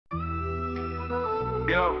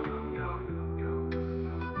Yo,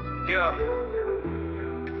 yeah.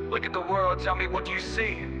 Look at the world, tell me what you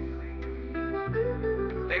see.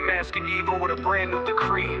 They masking evil with a brand new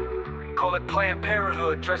decree. Call it Planned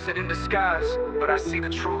Parenthood, dress it in disguise. But I see the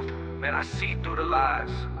truth, man, I see through the lies.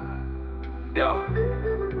 Yo.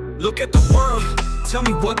 Look at the world, tell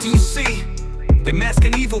me what do you see? They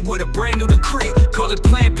masking evil with a brand new decree. Call it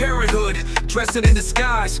Planned Parenthood, dress it in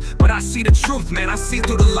disguise. But I see the truth, man, I see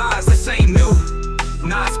through the lies. This ain't new,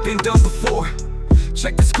 nah, it's been done before.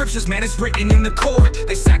 Check the scriptures, man, it's written in the core.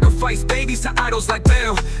 They sacrifice babies to idols like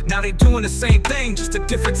Baal. Now they doing the same thing, just a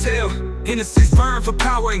different tale. Innocents burn for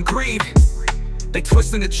power and greed. They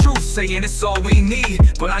twisting the truth, saying it's all we need.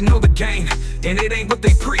 But I know the game, and it ain't what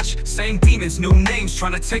they preach. Same demons, new names,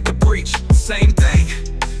 trying to take the breach. Same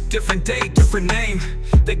thing, different day, different name.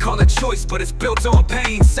 They call it choice, but it's built on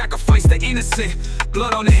pain. Sacrifice the innocent,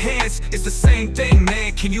 blood on their hands. It's the same thing,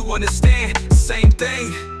 man, can you understand? Same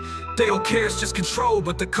thing. They don't care, it's just control,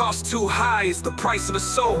 but the cost too high. It's the price of a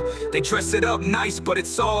soul. They dress it up nice, but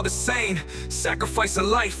it's all the same. Sacrifice a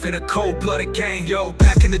life in a cold-blooded game. Yo,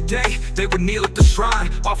 back in the day, they would kneel at the shrine,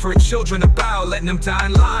 offering children a bow, letting them die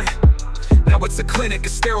in line. Now it's a clinic, a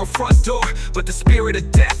sterile front door, but the spirit of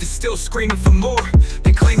death is still screaming for more.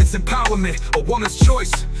 They claim it's empowerment, a woman's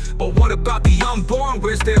choice. But what about the unborn?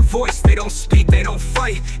 Where's their voice? They don't speak, they don't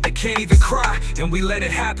fight, they can't even cry. And we let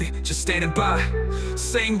it happen, just standing by.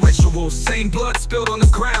 Same rituals, same blood spilled on the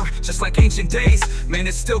ground. Just like ancient days, man,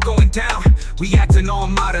 it's still going down. We acting all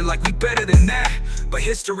modern like we better than that. But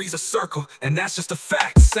history's a circle, and that's just a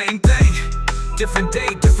fact. Same thing, different day,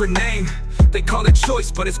 different name. They call it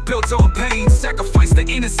choice, but it's built on pain. Sacrifice the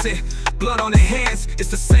innocent, blood on their hands.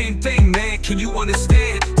 It's the same thing, man, can you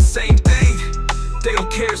understand? Same thing. They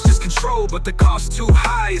don't care, it's just control, but the cost too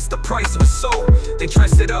high. It's the price of a soul. They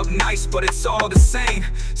dress it up nice, but it's all the same.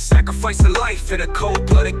 Sacrifice a life in a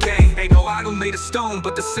cold-blooded game. Ain't no idol made of stone,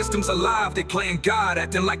 but the system's alive. They playing God,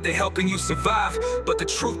 acting like they're helping you survive. But the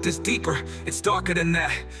truth is deeper, it's darker than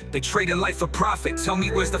that. They traded life for profit, tell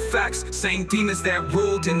me where's the facts? Same demons that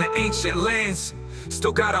ruled in the ancient lands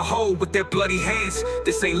still got a hold with their bloody hands.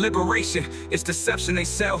 This ain't liberation, it's deception they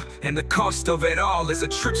sell. And the cost of it all is a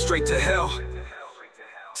trip straight to hell.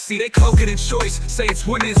 See, they cloak it in choice, say it's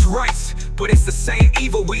women's rights, but it's the same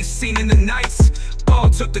evil we've seen in the nights. All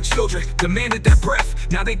took the children, demanded their breath.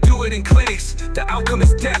 Now they do it in clinics, the outcome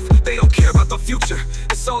is death. They don't care about the future,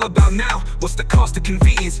 it's all about now. What's the cost of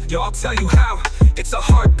convenience? Yo, I'll tell you how. It's a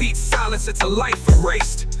heartbeat silence, it's a life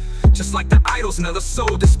erased. Just like the idols, another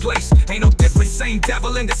soul displaced. Ain't no difference, same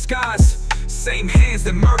devil in disguise. Same hands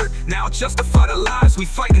that murdered, now justify the lies. We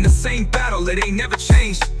fight in the same battle, it ain't never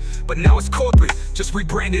changed. But now it's corporate, just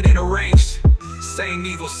rebranded and arranged. Same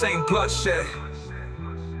evil, same bloodshed.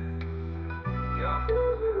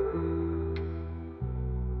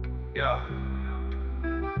 Yeah.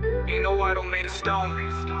 Ain't no idol made of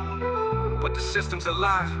stone, but the system's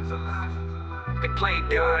alive. They playing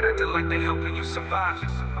God, acting like they helping you survive.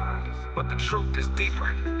 But the truth is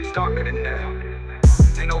deeper, it's darker than that.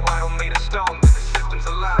 Ain't no idol made of stone, but the system's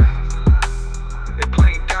alive. They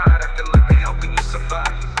playing God, acting like they helping you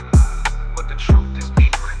survive. But the truth is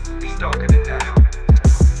deeper, it's darker than that.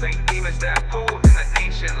 Same demons that ruled in the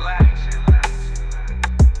ancient lands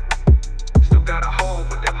still got a hold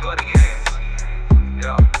with their bloody hands.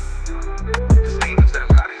 Yeah. The demons that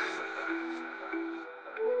lie.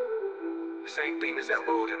 The same demons that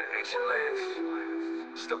ruled in the ancient lands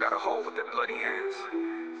still got a hold with their bloody hands.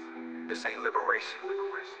 This ain't liberation,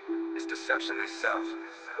 it's deception itself.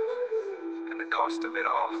 And the cost of it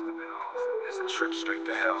all is a trip straight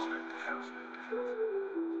to hell.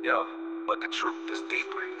 Yo, but the truth is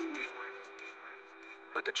deeper.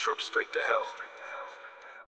 But the trip straight to hell.